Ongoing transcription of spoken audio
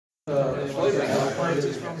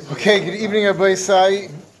Okay, good evening, everybody.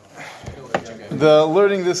 The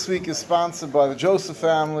learning this week is sponsored by the Joseph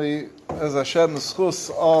family. As Hashem, the schus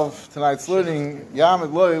of tonight's learning,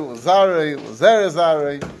 Yamid Loi, Lazare, Lazare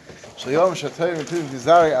Zare, Shayom Shatayim Tiv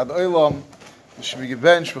Dizare Ad Olam, should be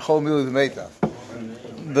given Shbechol Mili D'Meitav.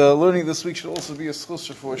 The learning this week should also be a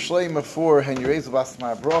schus for Shleima for Hen Yerez Bas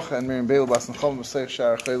Ma'ar Brocha and Miriam Beil Bas Nachom B'Seich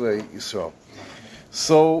Shar Chelei Yisrael.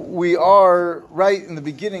 So we are right in the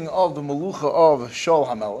beginning of the Melucha of Shaul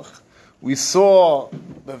HaMelech. We saw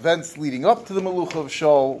the events leading up to the Melucha of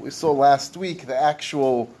Shaul. We saw last week the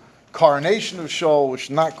actual coronation of Shaul, which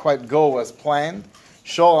did not quite go as planned.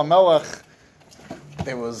 Shaul HaMelech,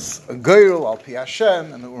 there was a Geirul al Pi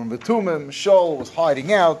Hashem, and the Urim Betumim. Shaul was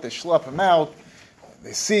hiding out. They schlep him out.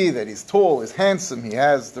 They see that he's tall, he's handsome, he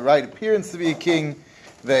has the right appearance to be a king.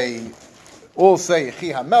 They all say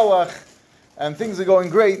Yechi HaMelech. And things are going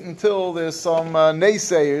great until there's some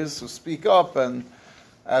naysayers who speak up, and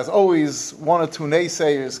as always, one or two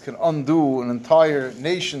naysayers can undo an entire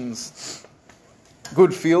nation's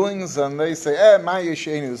good feelings, and they say,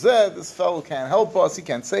 this fellow can't help us, he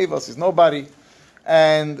can't save us, he's nobody.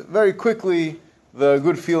 And very quickly, the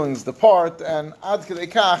good feelings depart, and ad kedei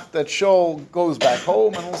kach that Shaul goes back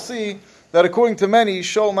home, and we'll see that according to many,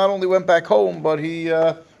 Shaul not only went back home, but he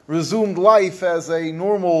resumed life as a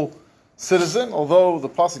normal citizen, although the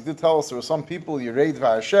pasuk did tell us there were some people, Yerei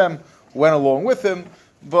Dvar Hashem, who went along with him,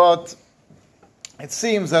 but it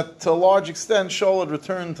seems that to a large extent Shaul had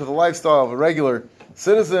returned to the lifestyle of a regular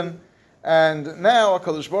citizen, and now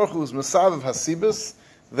HaKadosh Baruch Hu is Mesavev Hasibus,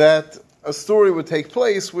 that a story would take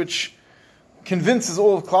place which convinces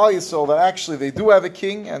all of Klal Yisrael that actually they do have a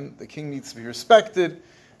king, and the king needs to be respected,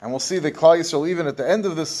 and we'll see that Klal Yisrael, even at the end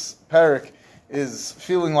of this parak, is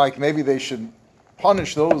feeling like maybe they should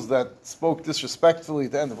punish those that spoke disrespectfully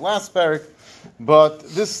at the end of last parak, but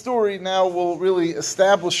this story now will really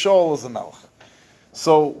establish Shaul as a melech.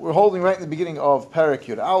 So we're holding right in the beginning of parak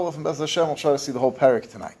Yud Aleph, and Bez Hashem we'll try to see the whole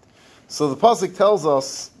parak tonight. So the pasuk tells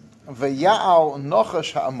us, V'ya'al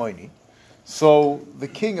Nachash ha'Amoni. So the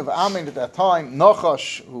king of Ammon at that time,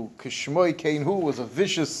 Nachash, who Kishmoi Kainhu, was a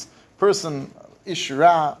vicious person,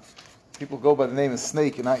 Ishra. People go by the name of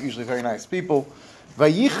Snake, and not usually very nice people.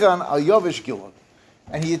 Vayichan al Yavish Gilad.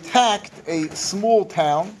 And he attacked a small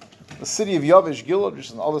town, the city of Yavish Gilad, which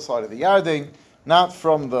is on the other side of the Yarden, not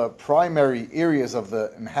from the primary areas of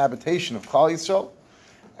the inhabitation of Klal Yisrael.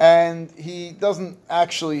 And he doesn't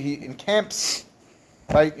actually, he encamps,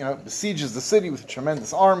 right, besieges the city with a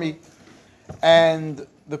tremendous army. And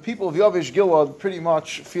the people of Yavish Gilad pretty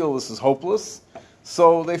much feel this is hopeless.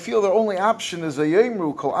 So they feel their only option is a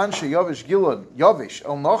Yemru Kol Anshe Yavish Gilad, Yavish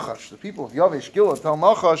El Nachash. The people of Yavish Gilad tell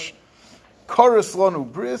Nachash, Karis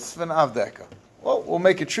Lanu Bris Ven Avdeka. Well, we'll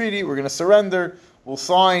make a treaty, we're going to surrender, we'll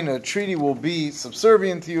sign a treaty, we'll be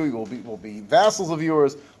subservient to you, we'll be vassals of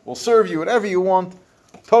yours, we'll serve you, whatever you want,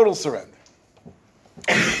 total surrender.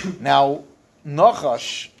 Now,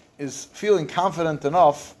 Nachash is feeling confident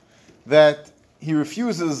enough that he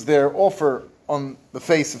refuses their offer on the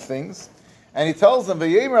face of things, and he tells them,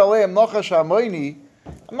 V'yemer aleim Nachash ha'amoini,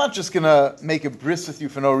 I'm not just going to make a bris with you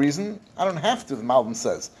for no reason, I don't have to, the Malbim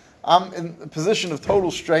says. I'm in a position of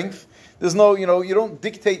total strength. There's no, you don't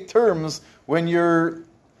dictate terms when you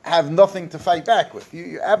have nothing to fight back with.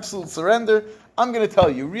 You absolute surrender. I'm going to tell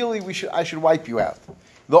you, really, I should wipe you out.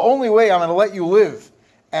 The only way I'm going to let you live,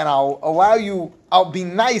 and I'll be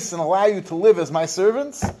nice and allow you to live as my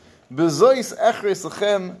servants. Every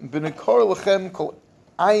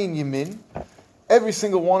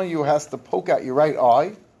single one of you has to poke out your right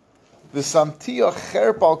eye.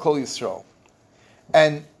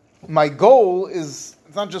 And my goal is,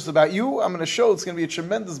 it's not just about you, I'm going to show it's going to be a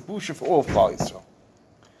tremendous busha for all of Klal Yisrael.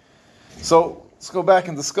 So, let's go back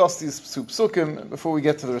and discuss these psukim before we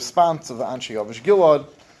get to the response of the Anshe Yavish Gilad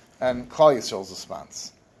and Klal Yisrael's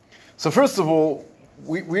response. So first of all,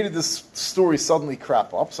 we did this story suddenly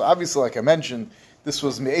crop up. So obviously, like I mentioned, this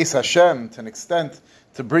was Me'ez Hashem to an extent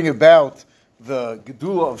to bring about the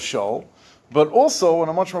Gedula of Shaul, but also on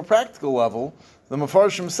a much more practical level, the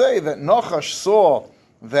Mefarshim say that Nachash saw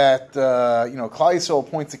that Klal Yisrael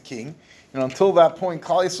appoints a king. Until that point,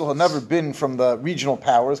 Klal Yisrael had never been from the regional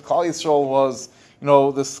powers. Klal Yisrael was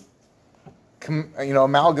this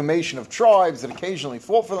amalgamation of tribes that occasionally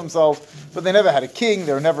fought for themselves, but they never had a king.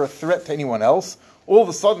 They were never a threat to anyone else. All of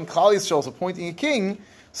a sudden, Klal Yisrael is appointing a king,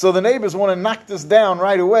 so the neighbors want to knock this down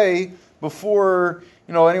right away before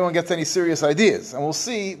anyone gets any serious ideas. And we'll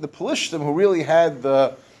see the Pelishtim, who really had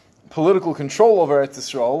the political control over Eretz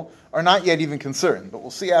Yisrael, are not yet even concerned. But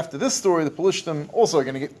we'll see after this story, the Pelishtim also are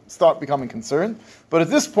going to start becoming concerned. But at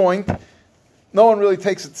this point, no one really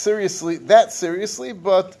takes it that seriously,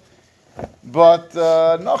 but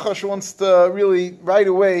Nachash wants to really right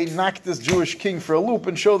away knock this Jewish king for a loop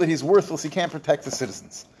and show that he's worthless, he can't protect the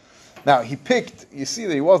citizens. Now, you see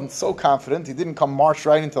that he wasn't so confident, he didn't come march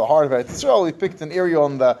right into the heart of Eretz Yisrael, he picked an area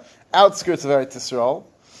on the outskirts of Eretz Yisrael,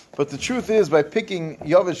 but the truth is, by picking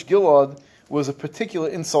Yavesh Gilad was a particular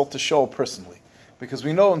insult to Shaul personally. Because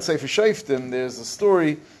we know in Sefer Shoftim, there's the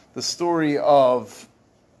story of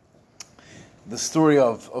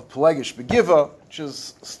Pelegish Begiva, which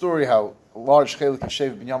is a story how a large chelik of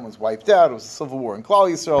Shevet Binyamin was wiped out. It was a civil war in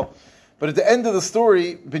Klal Yisrael. But at the end of the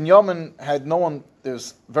story, Binyamin had no one.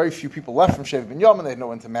 There's very few people left from Shevet Binyamin. They had no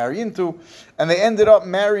one to marry into, and they ended up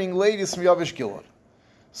marrying ladies from Yavesh Gilad.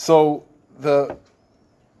 So the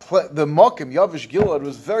Mokim Yavesh Gilad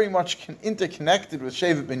was very much interconnected with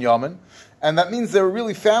Shevet Binyamin, and that means they were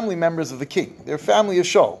really family members of the king. They're family of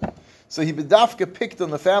Shaul. So he bedafka picked on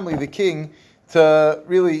the family of the king to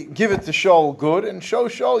really give it to Shaul good and show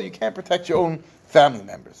Shaul you can't protect your own family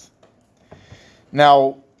members.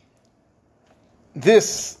 Now,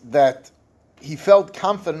 that he felt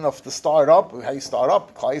confident enough to start up, how you start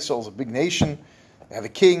up, Klal Yisrael is a big nation, they have a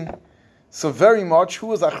king. So very much, who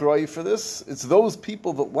was achrayah for this? It's those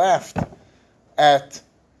people that laughed at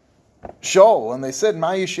Shaul, and they said,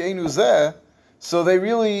 Ma yisheinu zeh. So they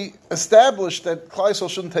really established that Klal Yisrael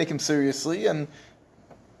shouldn't take him seriously, and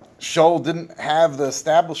Shaul didn't have the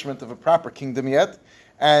establishment of a proper kingdom yet,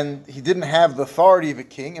 and he didn't have the authority of a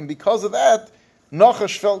king, and because of that,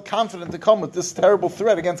 Nachash felt confident to come with this terrible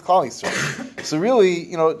threat against Klal Yisrael. So really,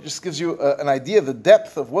 it just gives you an idea of the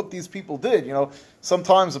depth of what these people did.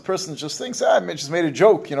 Sometimes a person just thinks, I just made a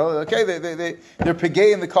joke. Okay, they're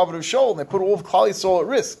pegay in the covenant of Shaul, and they put all of Klal Yisrael at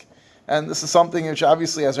risk. And this is something which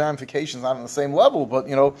obviously has ramifications, not on the same level, but,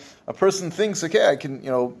 a person thinks, okay, I can,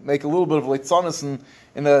 make a little bit of leitzanis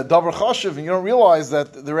in a davar chashiv, and you don't realize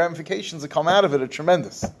that the ramifications that come out of it are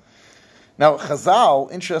tremendous. Now, Chazal,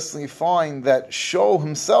 interestingly, find that Shaul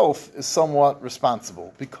himself is somewhat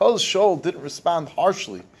responsible. Because Shaul didn't respond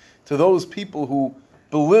harshly to those people who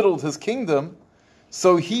belittled his kingdom,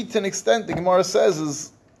 so he, to an extent, the Gemara says,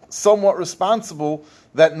 is somewhat responsible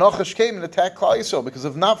that Nachash came and attacked Klal Yisrael, because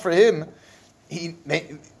if not for him,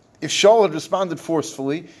 if Shaul had responded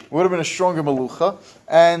forcefully, it would have been a stronger Malucha,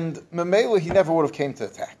 and Memela, he never would have came to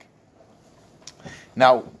attack.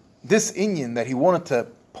 Now, this inyan that he wanted to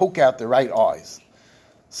poke out the right eyes.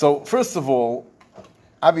 So, first of all,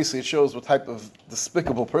 obviously it shows what type of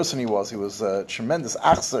despicable person he was. He was a tremendous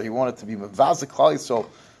achzer. He wanted to be Mevazik Klal Yisrael,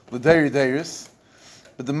 L'Deir Deiris.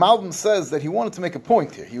 But the Malbim says that he wanted to make a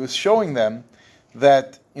point here. He was showing them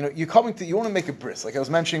that, you want to make a bris, like I was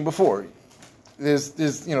mentioning before. There's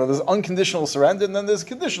unconditional surrender, and then there's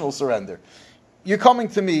conditional surrender. You're coming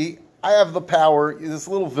to me, I have the power, this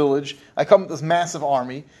little village, I come with this massive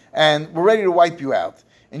army, and we're ready to wipe you out.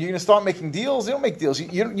 And you're going to start making deals? You don't make deals.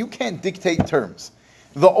 You can't dictate terms.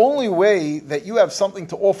 The only way that you have something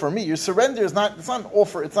to offer me, your surrender it's not an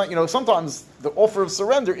offer, it's not, sometimes the offer of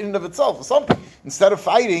surrender in and of itself is something. Instead of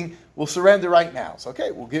fighting, we'll surrender right now. So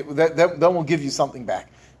okay, we'll get that, then we'll give you something back.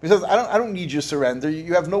 Because I don't need your surrender.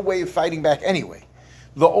 You have no way of fighting back anyway.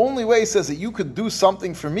 The only way, he says, that you could do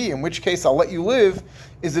something for me, in which case I'll let you live,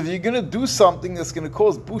 is if you're going to do something that's going to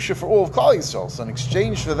cause busha for all of Klal Yisrael. So in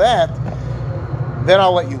exchange for that, then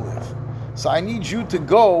I'll let you live. So I need you to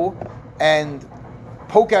go and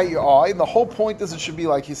poke out your eye, and the whole point is it should be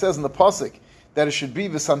like he says in the pasuk, that it should be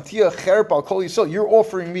v'samtia cherp al kol Yisrael. You're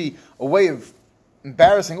offering me a way of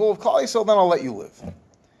embarrassing all of Klal Yisrael, then I'll let you live.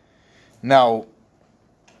 Now,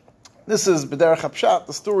 this is B'derech HaPshat,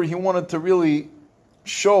 the story he wanted to really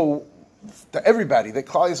show to everybody that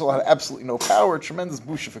Klal Yisrael had absolutely no power, tremendous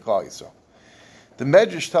busha for Klal Yisrael. The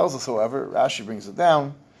Medrash tells us, however, Rashi brings it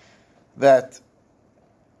down, that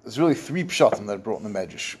there's really three pshatim that are brought in the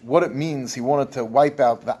Medrash. What it means, he wanted to wipe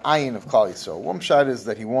out the ayin of Klal Yisrael. One pshat is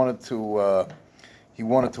that he wanted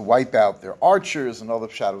to wipe out their archers. Another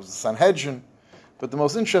pshat was the Sanhedrin. But the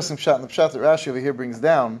most interesting pshat, and the pshat that Rashi over here brings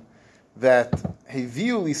down, that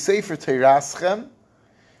heviu li sefer teiraschem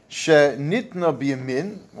she nitna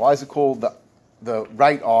biyamin. Why is it called the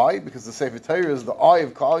right eye? Because the Sefer Torah is the eye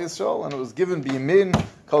of Klal Yisrael, and it was given biyamin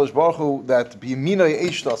Kadosh Baruch Hu that biyamina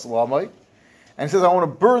yeishtas lamai. And he says, I want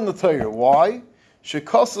to burn the Torah. Why?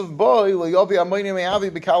 Shekasav boy layavi amayni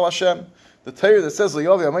me'avi b'kal Hashem. The Torah that says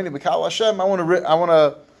layavi amayni b'kal Hashem, I want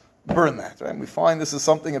to burn that. Right? And we find this is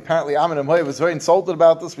something, apparently Amin and Moav was very insulted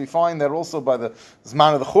about this. We find that also by the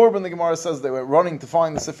Zman of the Churban, the Gemara says they were running to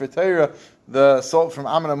find the Sefer Torah, the salt from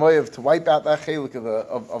Amin and Moav, to wipe out that chelik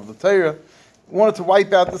of the Torah. Wanted to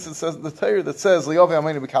wipe out this, it says, the Torah that says layavi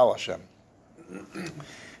amayni b'kal Hashem.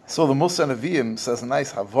 So the Musa Nevi'im says a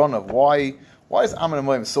nice Havana of why is Ammon and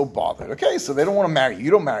Moab so bothered? Okay, so they don't want to marry you.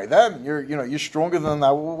 You don't marry them. You're stronger than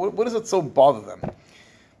that. What does it so bother them?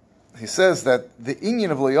 He says that the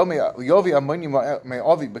inyan of Yovi Ammoni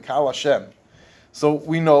Me'avi B'Kal Hashem. So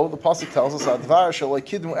we know, the Pasuk tells us,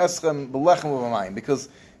 because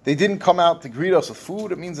they didn't come out to greet us with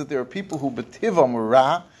food. It means that there are people who betivam were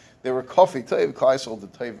ra. They were kofi toiv, klaisol the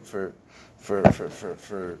toiv for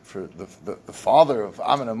the father of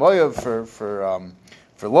Ammon and Moab for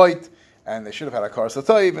Lot, and they should have had a karas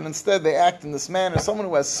toiv, and instead they act in this manner. Someone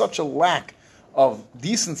who has such a lack of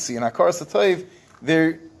decency and a karas toiv,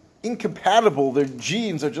 they're incompatible. Their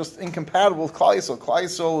genes are just incompatible with Klal Yisrael. Klal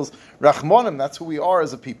Yisrael is Rachmanim. That's who we are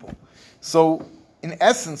as a people. So, in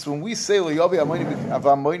essence, when we say L'Yavi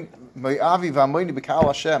V'Amoini B'Kal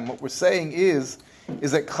Hashem, what we're saying is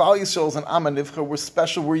that Klal Yisrael is an Am HaNivcha. We're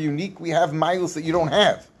special. We're unique. We have miles that you don't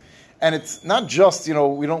have, and it's not just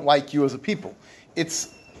we don't like you as a people.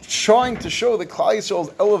 It's trying to show that Klal Yisrael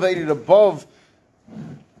is elevated above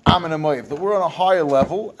Ammon and Moab, that we're on a higher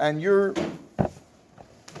level, and you're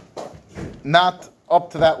not up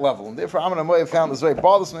to that level. And therefore, Ammon and Moab found this very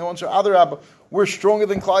bothersome. They want to show other Abba, we're stronger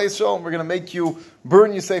than Klal Yisrael, and we're going to make you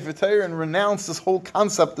burn your Sefer Torah and renounce this whole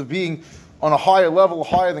concept of being on a higher level,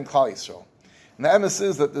 higher than Klal Yisrael. And the emes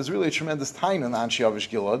is that there's really a tremendous time in Anshi Yavish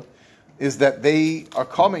Gilad, is that they are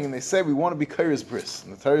coming and they say, we want to be Kairos Bris.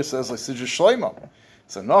 And the Torah says, like Sidra Shlomo.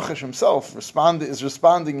 So Nachash himself is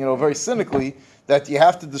responding, very cynically, that you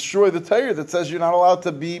have to destroy the Torah that says you're not allowed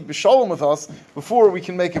to be b'shalom with us before we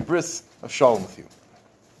can make a bris of shalom with you.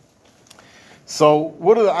 So,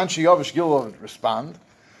 what do the Anshi Yavish Gilad respond?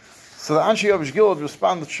 So the Anshi Yavish Gilad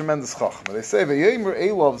respond with tremendous chachma. They say, "V'yemer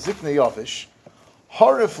Elov Ziknei Yavish,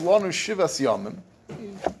 Harif Lanu Shivas Yamim,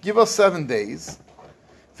 give us 7 days.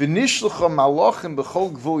 V'nishlucha Malachim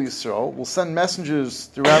B'chol Gvul Yisrael, we'll send messengers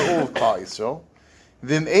throughout all of Klal Yisrael.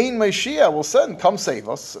 V'im Ein Mashiach, we'll send, come save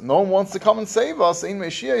us. No one wants to come and save us. Ein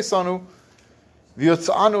Mashiach Yisanu.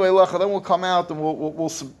 V'yotzanu Eilecha, then we'll come out and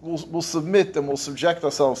we'll submit and we'll subject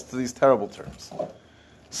ourselves to these terrible terms."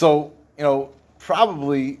 So,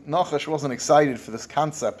 probably Nachash wasn't excited for this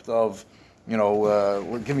concept of,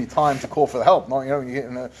 give me time to call for the help. No,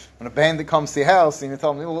 when a bandit comes to your house and you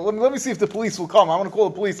tell them, let me see if the police will come. I want to call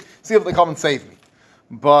the police, see if they come and save me.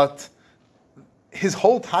 But his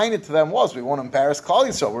whole taina to them was, we want to embarrass Klal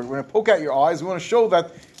Yisrael. We're going to poke out your eyes. We want to show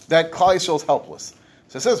that Klal Yisrael is helpless.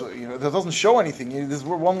 So it says, that doesn't show anything.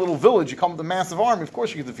 We're one little village. You come with a massive army. Of course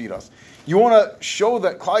you can defeat us. You want to show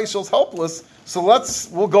that Klal Yisrael is helpless. So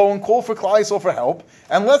we'll go and call for Klal Yisrael for help,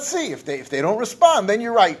 and let's see if they don't respond. Then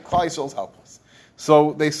you're right, Klal Yisrael is helpless.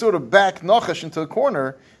 So they sort of back Nachash into a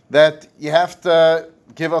corner that you have to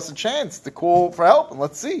give us a chance to call for help, and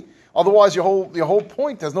let's see. Otherwise, your whole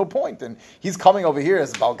point has no point. And he's coming over here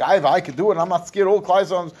as Balgaiva. I could do it. And I'm not scared of all Klal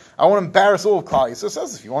Yisrael. I want to embarrass all of Klal Yisrael. So it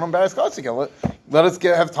says, if you want to embarrass Klal Yisrael, let us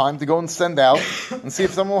have time to go and send out and see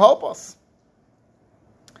if someone will help us.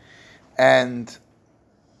 And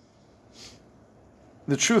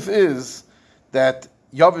the truth is that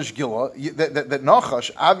Yavish Gila, that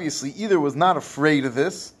Nachash obviously either was not afraid of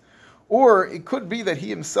this, or it could be that he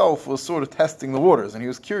himself was sort of testing the waters, and he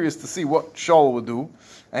was curious to see what Shaul would do,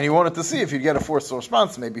 and he wanted to see if he'd get a forceful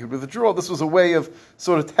response, maybe he'd withdraw. This was a way of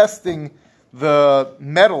sort of testing the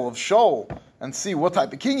mettle of Shaul and see what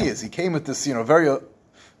type of king he is. He came with this, very,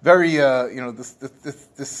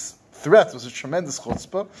 this threat was a tremendous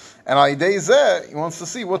chutzpah, and Aidei he wants to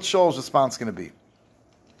see what Shaul's response is going to be.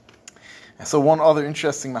 And so one other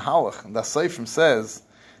interesting mahalach, the Seifrim says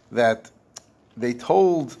that they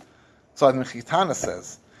told, so Mechitana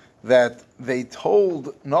says, that they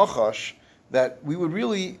told Nachash that we would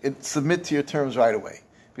really submit to your terms right away.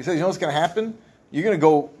 He says, what's going to happen? You're going to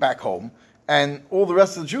go back home, and all the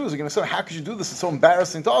rest of the Jews are going to say, how could you do this? It's so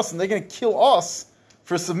embarrassing to us, and they're going to kill us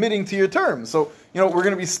for submitting to your terms. So, we're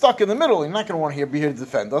going to be stuck in the middle. You're not going to want to be here to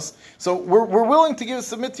defend us. So we're willing to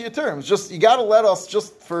submit to your terms. Just, you got to let us,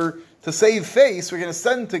 to save face, we're going to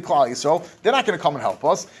send to Klal Yisrael. They're not going to come and help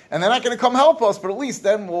us, and they're not going to come help us. But at least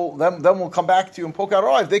then we'll come back to you and poke out our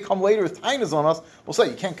eye. If they come later with tainas on us, we'll say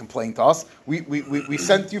you can't complain to us. We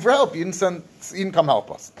sent you for help. You didn't come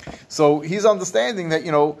help us. So he's understanding that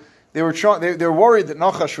they were worried that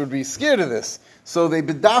Nachash would be scared of this. So they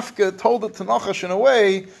bedafka told it to Nachash in a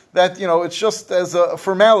way that it's just as a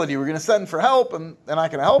formality. We're going to send for help, and they're not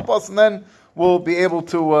going to help us, and then we'll be able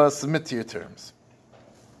to submit to your terms.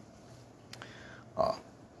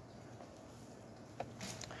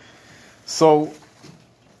 So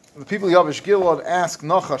the people of Yavish Gilad ask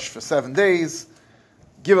Nachash for 7 days,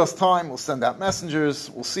 give us time, we'll send out messengers,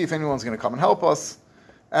 we'll see if anyone's going to come and help us,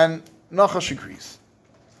 and Nachash agrees.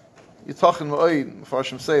 Yitachin Ma'oid,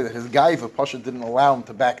 Mepharshim say that his Gaiva, Pasha didn't allow him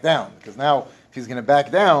to back down, because now, if he's going to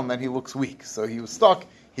back down, then he looks weak. So he was stuck,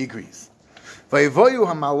 he agrees. Vayevoyu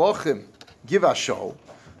HaMalochim Givashol.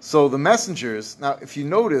 So the messengers, now if you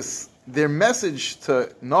notice, their message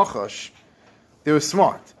to Nachash, they were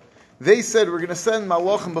smart. They said, we're going to send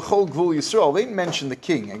Malachim B'chol Gvul Yisrael. They didn't mention the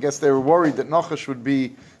king. I guess they were worried that Nachash would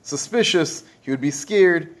be suspicious, he would be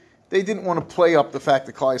scared. They didn't want to play up the fact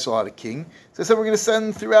that Klal Yisrael had a king. So they said, we're going to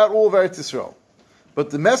send throughout all of Eretz Yisrael. But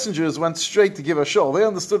the messengers went straight to give a Shaul. They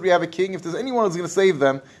understood we have a king. If there's anyone who's going to save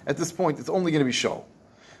them, at this point, it's only going to be Shaul.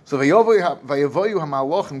 So Vayevoyu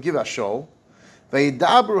HaMalachim give a Shaul.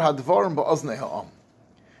 Vayidabru hadvarim ba'oznei ha'am.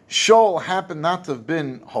 Shaul happened not to have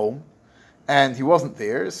been home, and he wasn't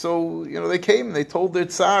there, so they came and they told their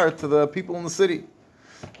tsar to the people in the city.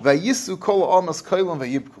 Vayisu kol ha'amas kailam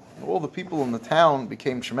vayibku. All the people in the town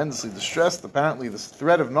became tremendously distressed. Apparently, this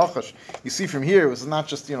threat of Nachash, you see from here, was not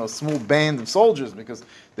just a small band of soldiers, because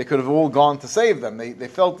they could have all gone to save them. They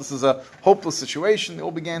felt this is a hopeless situation. They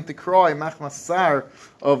all began to cry machmas tsar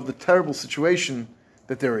of the terrible situation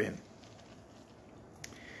that they're in.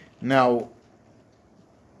 Now,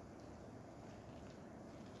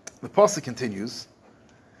 the pasuk continues.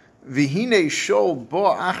 V'hinei Shaul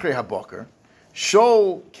ba achrei habakar.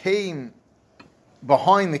 Shaul came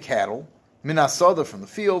behind the cattle, min asada from the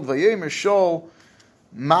field. Vayemer Shaul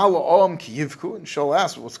ma la'am ki yivku. And Shaul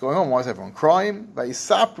asked, "What's going on? Why is everyone crying?"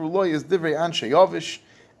 Vayisapru lo yez divrei anshe yavish.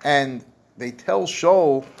 And they tell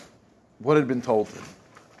Shaul what had been told to him.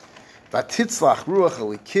 Vatitzlach ruach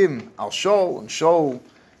elikim al Shaul. And Shaul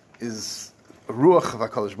is a ruach of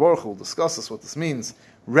HaKadosh Baruch Hu. We'll discuss this, what this means.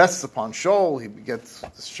 Rests upon Shaul. He gets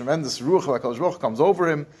this tremendous ruach of HaKadosh Baruch Hu comes over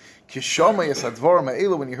him. Kishama yesadvar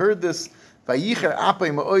ma'ela. When he heard this, vayicher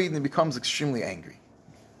apay ma'oid, and he becomes extremely angry.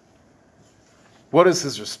 What is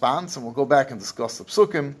his response? And we'll go back and discuss the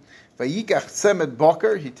psukim. Vayikach tzemed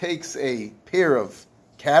bakar. He takes a pair of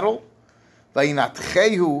cattle.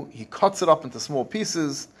 Vayinatchehu. He cuts it up into small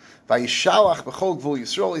pieces. Vayishalach b'chol gvul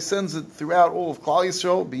Yisrael. He sends it throughout all of Klal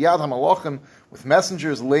Yisrael. Biyad hamalachim, with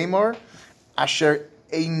messengers. Lemar asher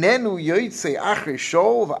einenu yoytzei achrei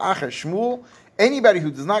Shaul v'achrei Shmuel. Anybody who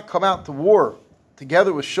does not come out to war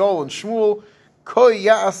together with Shaul and Shmuel, koi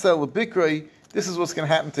ya'aseh lebikrei. This is what's going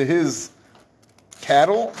to happen to his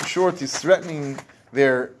cattle. In short, he's threatening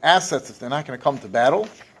their assets if they're not going to come to battle.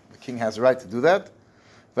 The king has a right to do that.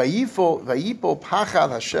 Vayipol pachad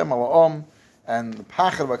Hashem ala'om. And the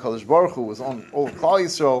pachad of HaKadosh Baruch Hu was on all of Klal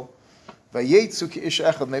Yisrael. Vayetzu ki'ish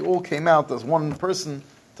echad, and they all came out as one person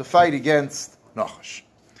to fight against Nachash.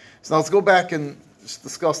 So now let's go back and just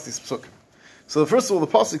discuss these psukim. So first of all, the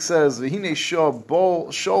pasuk says, "V'hinei Shaul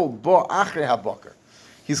ba achrei habakar."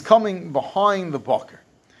 He's coming behind the bakar.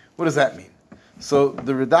 What does that mean? So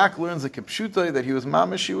the Radak learns a kipshutai that he was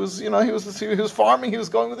mamish. He was farming. He was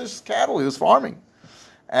going with his cattle. He was farming,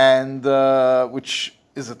 and which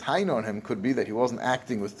is a taina on him, could be that he wasn't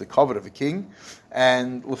acting with the covet of a king,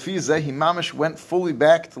 and Lefi Zeh, he mamish went fully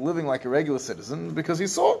back to living like a regular citizen because he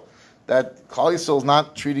saw that Klal Yisrael is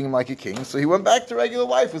not treating him like a king, so he went back to regular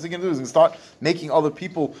life. What's he going to do? He's going to start making other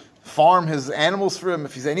people farm his animals for him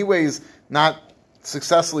if he's anyways not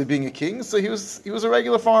successfully being a king, so he was a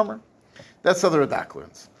regular farmer. That's how the Radak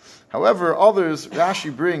learns. However, others,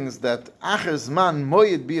 Rashi brings that Acher Zman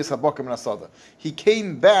Moyed Bias Habakar Min Asada. He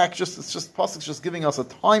came back, Pasuk's just giving us a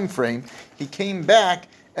time frame. He came back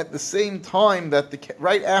at the same time that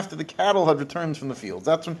right after the cattle had returned from the fields.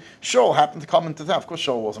 That's when Shaul happened to come into town. Of course,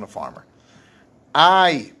 Shaul wasn't a farmer.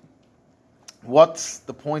 What's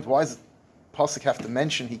the point? Why does Pasuk have to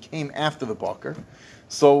mention he came after the Bakar?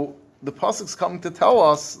 So the Pasuk's coming to tell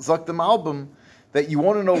us, Zak the Malbim, that you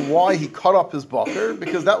want to know why he cut up his bakar,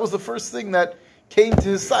 because that was the first thing that came to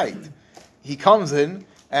his sight. He comes in,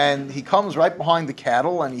 and he comes right behind the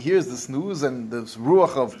cattle, and he hears this news, and this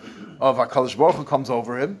ruach of HaKadosh Baruch Hu comes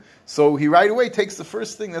over him. So he right away takes the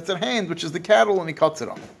first thing that's at hand, which is the cattle, and he cuts it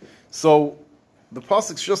up. So the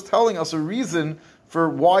pasuk's just telling us a reason for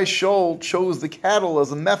why Shaul chose the cattle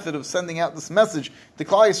as a method of sending out this message to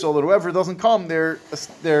Klal Yisrael that whoever doesn't come, their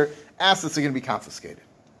assets are going to be confiscated.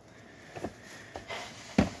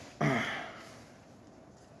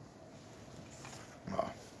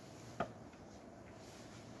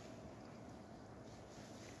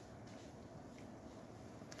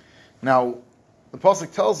 Now, the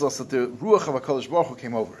pasuk tells us that the ruach of HaKadosh Baruch Hu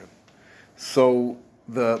came over him. So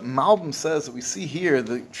the Malbim says that we see here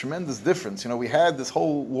the tremendous difference. We had this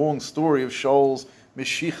whole long story of Shaul's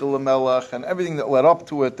Meshicha L'Melech and everything that led up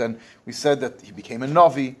to it, and we said that he became a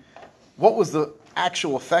Navi. What was the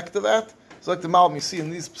actual effect of that? It's like the Malbim, you see in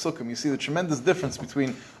these psukim, you see the tremendous difference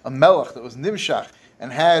between a Melech that was Nimshach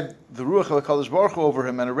and had the Ruach HaKadosh Baruch Hu over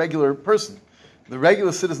him and a regular person, the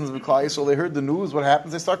regular citizens of Klal Yisrael, they heard the news, what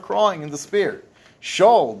happens? They start crying in despair.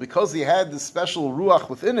 Shaul, because he had this special Ruach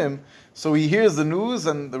within him, so he hears the news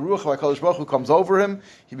and the Ruach HaKadosh Baruch Hu comes over him.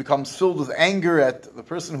 He becomes filled with anger at the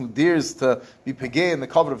person who dares to be pegay in the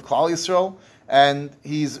covenant of Klal Yisrael, and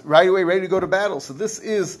he's right away ready to go to battle. So this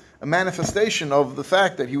is a manifestation of the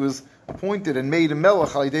fact that he was appointed and made a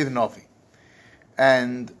melech al yedei the Navi.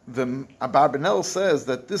 And the Abarbanel says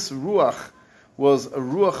that this Ruach was a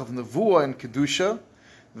Ruach of Nevuah and Kedusha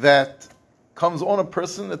that comes on a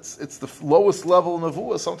person. It's the lowest level of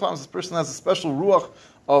Nevuah. Sometimes this person has a special Ruach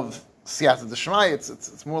of Siyata D'Shmai.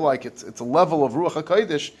 It's more like it's a level of Ruach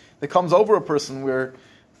HaKodesh that comes over a person where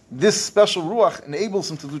this special Ruach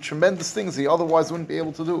enables him to do tremendous things he otherwise wouldn't be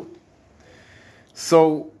able to do.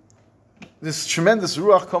 So this tremendous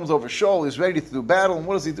Ruach comes over Shaul. He's ready to do battle. And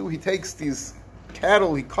what does he do? He takes these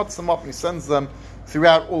cattle, he cuts them up, and he sends them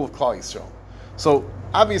throughout all of Klal Yisrael. So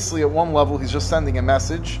obviously at one level he's just sending a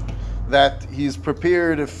message that he's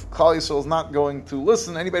prepared if Klal Yisrael is not going to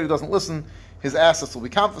listen, anybody who doesn't listen, his assets will be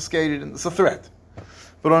confiscated, and it's a threat.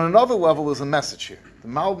 But on another level there's a message here. The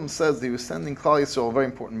Malbim says that he was sending Klal Yisrael a very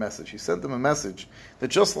important message. He sent them a message that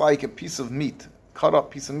just like a piece of meat, cut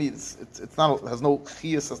up piece of meat, it's not, has no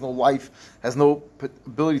chiyas, has no life, has no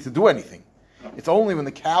ability to do anything. It's only when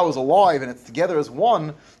the cow is alive and it's together as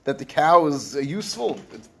one that the cow is useful.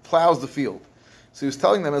 It plows the field. So he was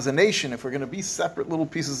telling them, as a nation, if we're going to be separate little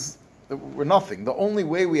pieces, we're nothing. The only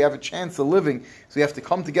way we have a chance of living is we have to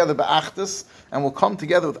come together ba'achdas, and we'll come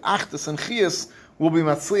together with achdas and chiyas. We'll be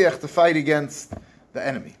matzliach to fight against the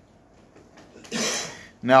enemy.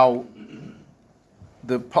 Now,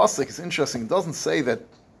 the pasuk is interesting. It doesn't say that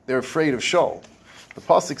they're afraid of Shaul. The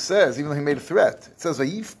pasuk says, even though he made a threat, it says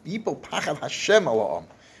 "Vayipol pachad Hashem ala'am,"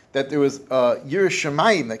 that there was Yireh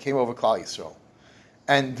Shamayim that came over Klal Yisrael,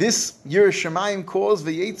 and this Yireh Shamayim caused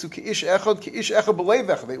v'yetzu k'ish echad b'leiv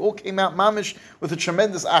echad. They all came out mamish with a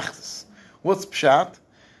tremendous achdus. What's pshat?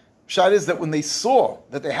 Pshat is that when they saw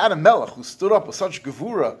that they had a melech who stood up with such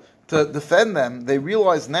gevura to defend them, they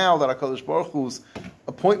realized now that HaKadosh Baruch Hu's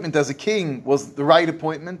appointment as a king was the right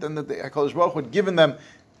appointment, and that HaKadosh Baruch Hu had given them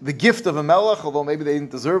the gift of a melech, although maybe they didn't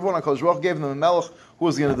deserve one. HaKadosh Baruch Hu gave them a melech who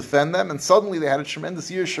was going to defend them, and suddenly they had a tremendous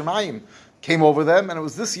Yireh Shamayim came over them, and it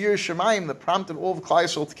was this Yireh Shamayim that prompted all of Klal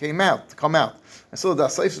Yisrael to come out. And so the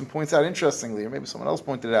Dasaifim points out, interestingly, or maybe someone else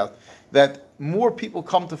pointed it out, that more people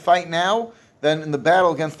come to fight now than in the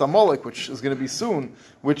battle against Amalek, which is going to be soon,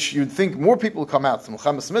 which you'd think more people come out to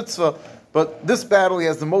Milchemes Mitzvah, but this battle, he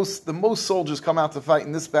has the most soldiers come out to fight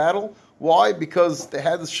in this battle. Why? Because they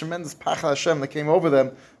had this tremendous Pachad Hashem that came over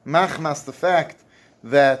them, machmas the fact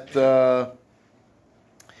that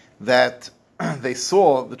they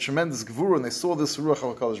saw the tremendous Gevurah, and they saw this Ruach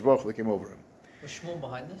HaKadosh Baruch Hu that came over him. Was Shmuel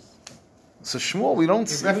behind this? So Shmuel, we don't,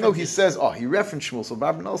 even though he says, he referenced Shmuel, so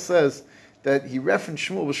Barbanel says that he referenced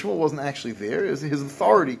Shmuel, but Shmuel wasn't actually there. His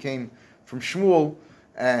authority came from Shmuel,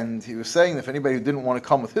 and he was saying that if anybody who didn't want to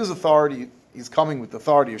come with his authority, he's coming with the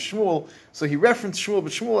authority of Shmuel. So he referenced Shmuel,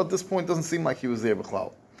 but Shmuel at this point doesn't seem like he was there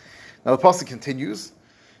b'chlal. Now the pasuk continues,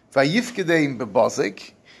 Vayifkedeim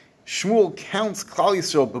bebazik. Shmuel counts Klal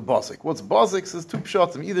Yisrael bebazik. What's bazik? Says two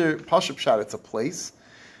pshatim. Either pasha pshat, it's a place,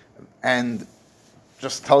 and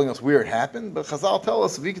just telling us where it happened, but Chazal tell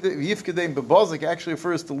us Vayifkedeim bebazik actually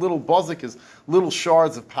refers to little bazik as little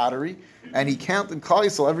shards of pottery, and he counted Klal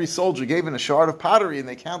Yisrael. Every soldier gave in a shard of pottery, and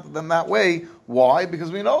they counted them that way. Why?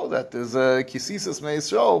 Because we know that there's a kisisas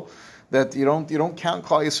me'Yisrael, that you don't count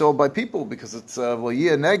Klal Yisrael by people, because it's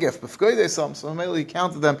v'yeh negef b'fkoidesam. So mainly he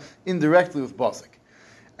counted them indirectly with bazik.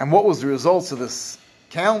 And what was the results of this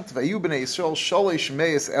count? Vayu b'nei Yisrael shalish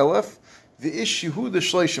meis elef v'ish Yehuda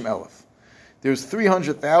shleishim elef. There's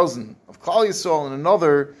 300,000 of Klal Yisrael and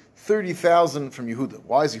another 30,000 from Yehuda.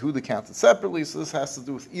 Why is Yehuda counted separately? So this has to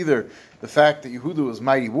do with either the fact that Yehuda was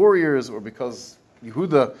mighty warriors, or because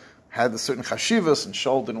Yehuda had a certain chashivas, and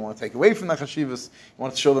Shaul didn't want to take away from that chashivas. He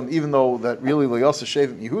wanted to show them, even though that really lo yosef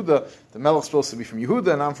shevet Yehuda, the melech is supposed to be from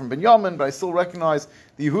Yehuda, and I'm from Binyamin, but I still recognize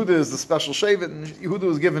the Yehuda is the special shevet, and Yehuda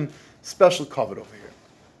was given special covet over here.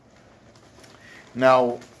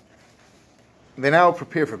 Now, they now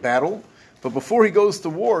prepare for battle. But before he goes to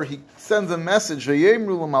war, he sends a message. He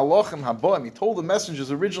told the messengers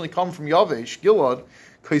originally come from Yavesh, Gilad,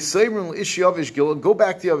 go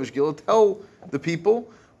back to Yavesh, Gilad, tell the people,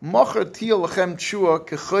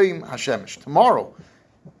 tomorrow,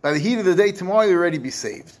 by the heat of the day, tomorrow you'll already be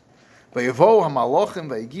saved.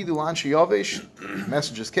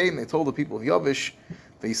 Messengers came, they told the people of Yavesh,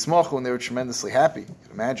 and they were tremendously happy, you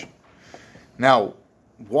can imagine. Now,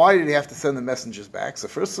 why did he have to send the messengers back? So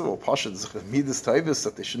first of all, Pasha Midas Taibis,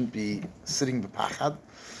 that they shouldn't be sitting b'pachad.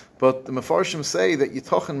 But the Mefarshim say that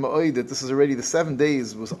Yitochen Ma'oi, that this is already the 7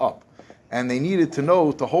 days was up. And they needed to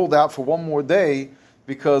know to hold out for one more day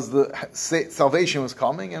because the salvation was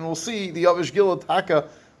coming. And we'll see the Yavish Gilad Taka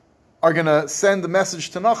are going to send the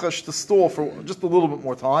message to Nachash to stall for just a little bit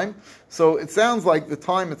more time. So it sounds like the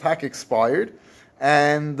time attack expired.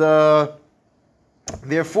 And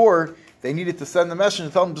therefore, they needed to send the message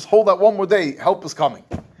and tell them, just hold out one more day, help is coming.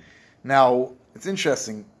 Now, it's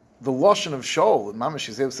interesting. The Lashon of Shaul, Mamash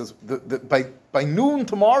Yisrael says, by noon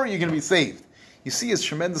tomorrow you're going to be saved. You see his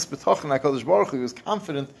tremendous betachon HaKadosh Baruch Hu, he was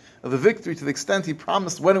confident of the victory to the extent he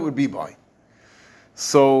promised when it would be by.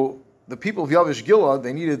 So the people of Yavish Gilad,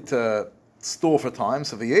 they needed to store for time.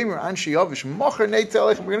 So V'yemer Anshi Yavish Mocher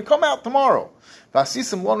Neitelechem, we're going to come out tomorrow.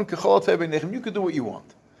 V'asisim Lonu Kechol Tebeinechem, you could do what you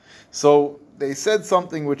want. So they said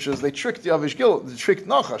something which is, they tricked Yavish Gilad, they tricked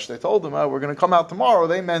Nachash. They told them, we're going to come out tomorrow.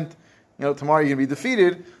 They meant, tomorrow you're going to be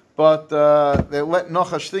defeated. But they let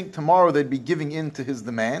Nachash think tomorrow they'd be giving in to his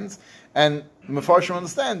demands. And the Mefarshim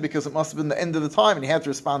understand because it must have been the end of the time and he had to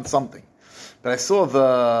respond to something. But I saw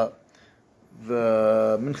the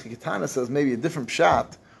Mincha Ketana says maybe a different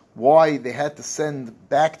pshat, why they had to send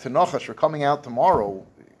back to Nachash, we're coming out tomorrow.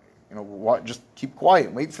 Just keep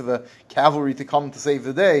quiet, wait for the cavalry to come to save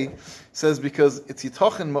the day. Says because it's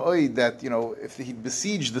Yitochen Ma'oid that, if he'd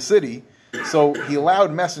besieged the city, so he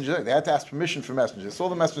allowed messengers, they had to ask permission for messengers. So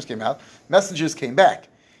the messengers came out, messengers came back.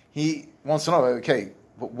 He wants to know, okay,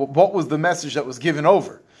 what was the message that was given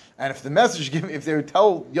over? And if the message given, if they would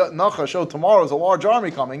tell Nachash, tomorrow's a large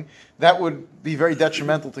army coming, that would be very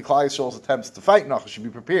detrimental to Klal Yisrael's attempts to fight Nachash, should be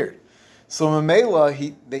prepared. So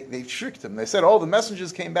Mamela, they tricked him. They said, the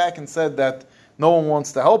messengers came back and said that no one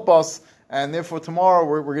wants to help us, and therefore tomorrow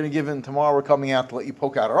we're going to give in, tomorrow we're coming out to let you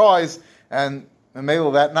poke out our eyes. And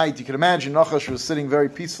Mamela that night, you can imagine Nachash was sitting very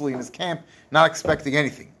peacefully in his camp, not expecting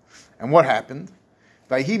anything. And what happened?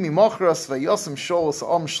 The next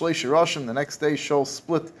day, Shaul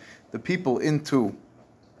split the people into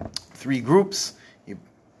 3 groups. He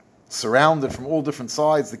surrounded from all different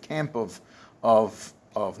sides the camp of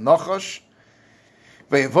Nachash.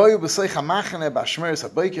 They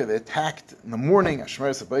attacked in the morning.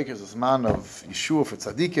 Ashmeres HaBoker is a man of Yeshua for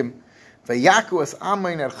tzaddikim. And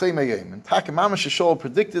Takim Mamash Shaul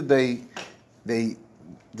predicted they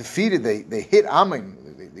defeated, they hit Ammon.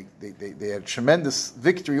 They had tremendous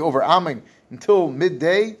victory over Ammon until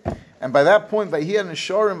midday. And by that point, Vayhi and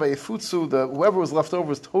Nisharim, Vayifutsu, whoever was left over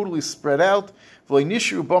was totally spread out.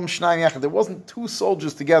 There wasn't 2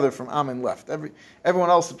 soldiers together from Ammon left.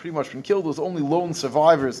 Everyone else had pretty much been killed. There was only lone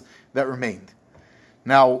survivors that remained.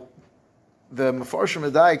 Now, the Mefarshim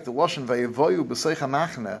Medayik, the Lashon Vayevoyu B'Seicha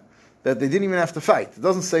Machna, that they didn't even have to fight. It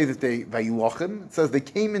doesn't say that they Vayilochem. It says they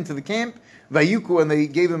came into the camp, Vayuku, and they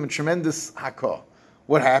gave them a tremendous hakah.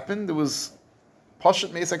 What happened? There was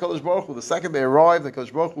Pashat Meis HaKadosh Baruch Hu. The second they arrived, the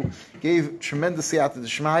HaKadosh Baruch Hu gave tremendous siyata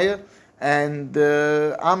d'shmaya, and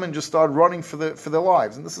Ammon just started running for their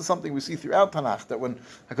lives. And this is something we see throughout Tanakh, that when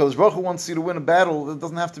HaKadosh Baruch Hu wants you to win a battle, it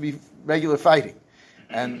doesn't have to be regular fighting.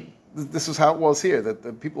 And this is how it was here, that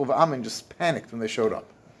the people of Ammon just panicked when they showed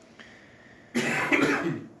up.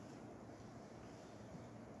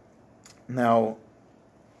 Now,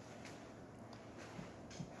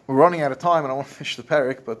 we're running out of time, and I want to finish the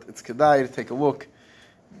parak, but it's kedai to take a look.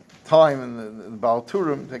 Time in the Baal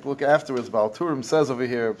Turim, take a look afterwards. Baal Turim says over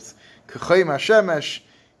here, K'chay Mashemesh.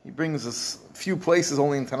 He brings us a few places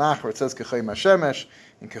only in Tanakh where it says K'chay Mashemesh,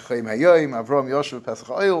 in K'chay Hayoim, Avram Yoshev, Pesach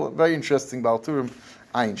Oil. Very interesting Baal Turim,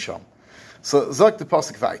 Ayin Sham. So, Zok the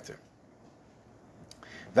Pasuk weiter.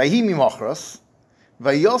 Vayhi mimachras,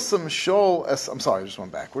 Vayosem Shol es. I'm sorry, I just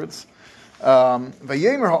went backwards.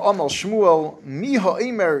 Vayemer ha'amal Shmuel mi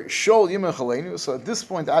ha'emer Shol yimech aleinu. So at this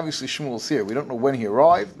point, obviously Shmuel's here. We don't know when he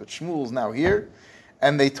arrived, but Shmuel's now here.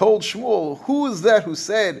 And they told Shmuel, who is that who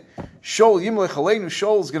said Shol yimech aleinu?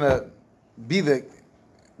 Shol's going to be the.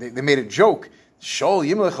 They made a joke. Shol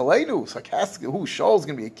yimech aleinu, sarcastically. Who? Shol's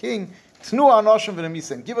going to be a king. Tnu anoshim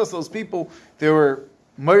v'nemisen. Give us those people. They were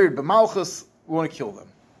murdered b'malchus. We want to kill them.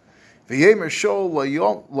 Vayemer Shol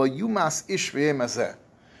lo yumas ish v'yem hazeh.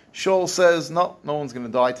 Shaul says, no one's going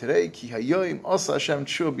to die today. Ki hayoim osa Hashem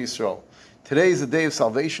tshuva b'Yisrael. Today is the day of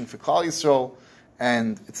salvation for Klal Yisrael,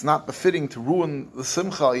 and it's not befitting to ruin the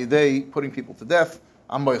simcha yidei, putting people to death.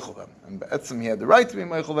 I'm moichel them, and be'etzim he had the right to be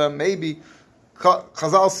moichel them. Maybe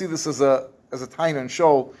Chazal see this as a taina and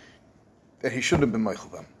Shaul that he shouldn't have been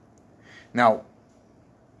moichel them. Now,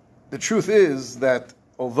 the truth is that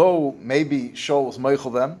although maybe Shaul was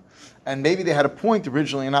meichel them, and maybe they had a point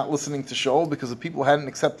originally in not listening to Shaul because the people hadn't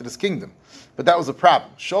accepted his kingdom. But that was a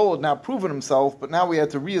problem. Shaul had now proven himself, but now we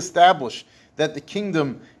had to reestablish that the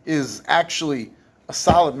kingdom is actually a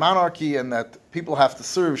solid monarchy and that people have to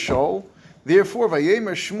serve Shaul. Therefore,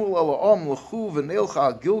 Vayemer Shmuel Elohim L'chu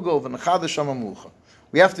V'neilcha Gilgal V'nechadash HaMamlucha.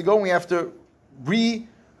 We have to go and we have to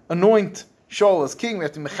re-anoint Shaul as king. We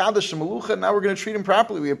have to mechadash HaMalucha. Now we're going to treat him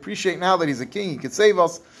properly. We appreciate now that he's a king. He could save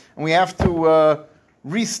us. And we have to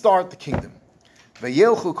restart the kingdom.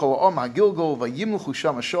 Vayelchu Kol Ha'am HaGilgal Vayimluchu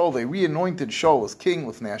Sham HaShaul. They re-anointed Shaul as king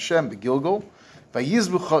with Hashem the Gilgal.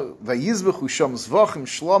 Vayizbechu Sham Zvachim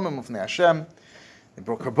Shlomim with Hashem. They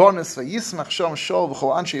brought karbonis. Vayismach Sham Shaul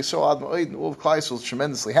v'chol Anshe Yisrael Ad Ma'od. And all of Klal Yisrael was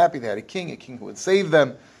tremendously happy. They had a king who would save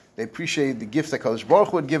them. They appreciated the gift that Kadosh Baruch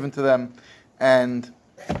Hu had given to them, and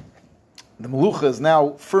the Melucha is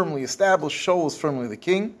now firmly established. Shaul is firmly the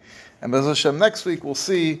king, and Be'ez Hashem next week we'll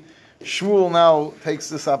see Shmuel now takes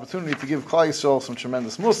this opportunity to give Klal Yisrael some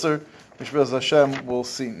tremendous musar, which Be'ez Hashem we'll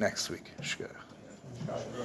see next week.